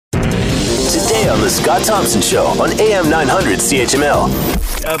weekday on The Scott Thompson Show on AM 900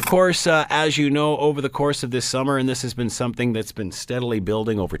 CHML. Of course, as you know, over the course of this summer, and this has been something that's been steadily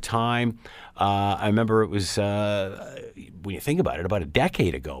building over time. I remember it was, when you think about it, about a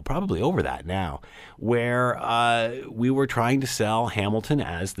decade ago, probably over that now, where we were trying to sell Hamilton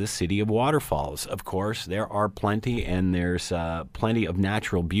as the city of waterfalls. Of course, there are plenty, and there's plenty of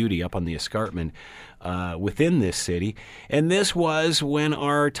natural beauty up on the escarpment within this city. And this was when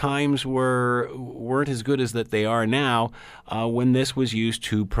our times weren't as good as that they are now, when this was used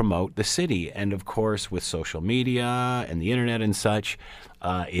to promote the city. And of course, with social media and the internet and such,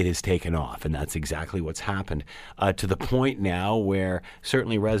 it has taken off, and that's exactly what's happened, to the point now where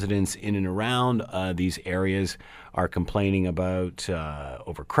certainly residents in and around these areas are complaining about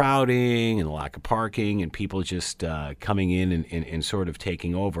overcrowding and the lack of parking and people just coming in and sort of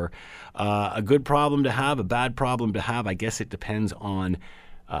taking over. A good problem to have, a bad problem to have, I guess it depends on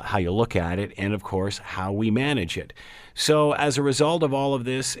how you look at it, and of course how we manage it. So as a result of all of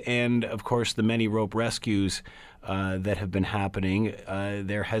this, and of course the many rope rescues that have been happening,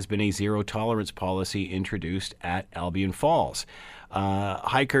 there has been a zero tolerance policy introduced at Albion Falls.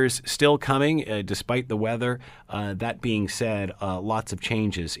 Hikers still coming despite the weather. That being said, lots of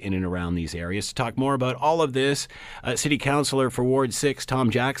changes in and around these areas. To talk more about all of this, City Councillor for Ward 6, Tom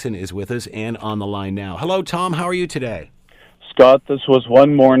Jackson, is with us and on the line now. Hello, Tom. How are you today? Scott, this was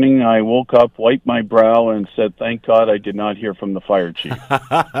one morning I woke up, wiped my brow, and said, thank God I did not hear from the fire chief.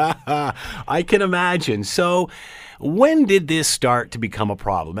 I can imagine. So when did this start to become a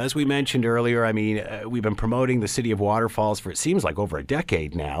problem? As we mentioned earlier, I mean, we've been promoting the city of waterfalls for, it seems like, over a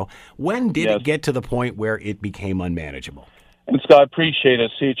decade now. When did it get to the point where it became unmanageable? And Scott, appreciate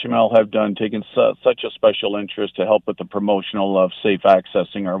it. CHML have taken such a special interest to help with the promotional of safe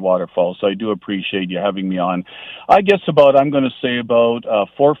accessing our waterfalls. So I do appreciate you having me on. I guess I'm going to say about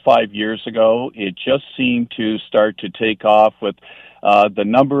 4 or 5 years ago, it just seemed to start to take off with the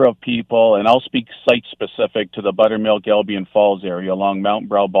number of people, and I'll speak site-specific to the Buttermilk Albion Falls area along Mountain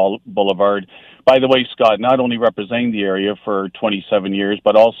Brow Boulevard. By the way, Scott, not only representing the area for 27 years,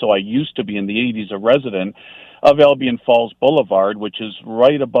 but also I used to be in the 80s a resident of Albion Falls Boulevard, which is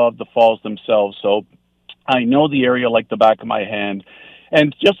right above the falls themselves. So I know the area like the back of my hand.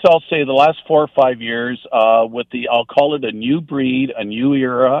 And just I'll say the last 4 or 5 years with I'll call it a new breed, a new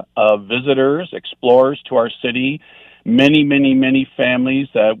era of visitors, explorers to our city. Many, many, many families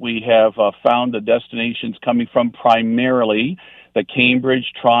that we have found the destinations coming from, primarily the Cambridge,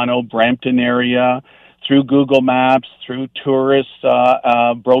 Toronto, Brampton area, through Google Maps, through tourist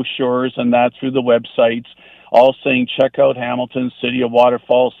brochures and that, through the websites, all saying check out Hamilton, City of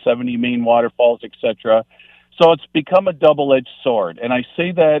Waterfalls, 70 main waterfalls, etc. So it's become a double-edged sword. And I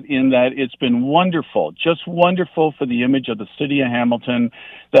say that in that it's been wonderful, just wonderful for the image of the city of Hamilton,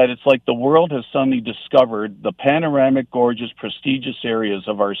 that it's like the world has suddenly discovered the panoramic, gorgeous, prestigious areas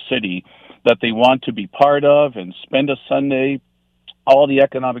of our city that they want to be part of and spend a Sunday, all the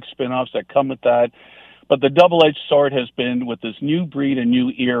economic spin-offs that come with that. But the double-edged sword has been with this new breed, a new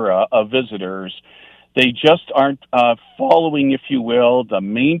era of visitors. They just aren't following, if you will, the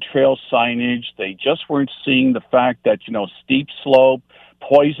main trail signage. They just weren't seeing the fact that, steep slope,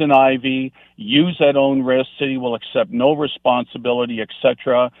 poison ivy, use at own risk, city will accept no responsibility,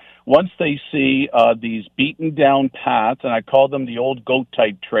 etc. Once they see these beaten down paths, and I call them the old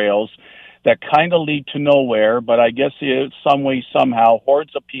goat-type trails, that kind of lead to nowhere, but I guess some way, somehow,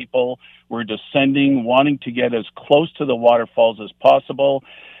 hordes of people were descending, wanting to get as close to the waterfalls as possible.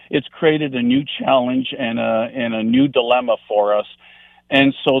 It's created a new challenge and a new dilemma for us.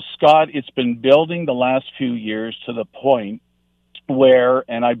 And so, Scott, it's been building the last few years to the point where,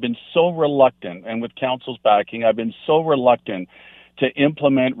 and I've been so reluctant, and with council's backing, I've been so reluctant to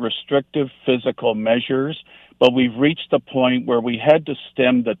implement restrictive physical measures, but we've reached the point where we had to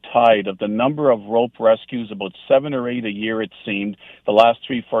stem the tide of the number of rope rescues, about 7 or 8 a year, it seemed, the last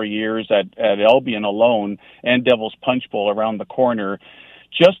 3-4 years at Albion alone, and Devil's Punch Bowl around the corner,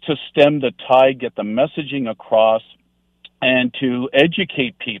 just to stem the tide, get the messaging across, and to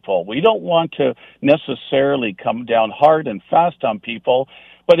educate people. We don't want to necessarily come down hard and fast on people,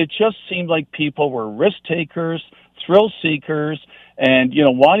 but it just seemed like people were risk takers, thrill seekers, and,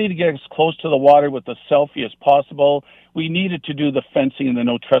 wanting to get as close to the water with a selfie as possible. We needed to do the fencing and the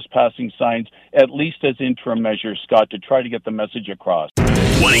no trespassing signs, at least as interim measures, Scott, to try to get the message across.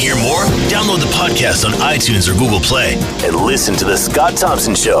 Want to hear more? Download the podcast on iTunes or Google Play and listen to The Scott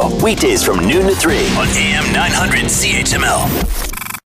Thompson Show weekdays from noon to 3 on AM 900 CHML.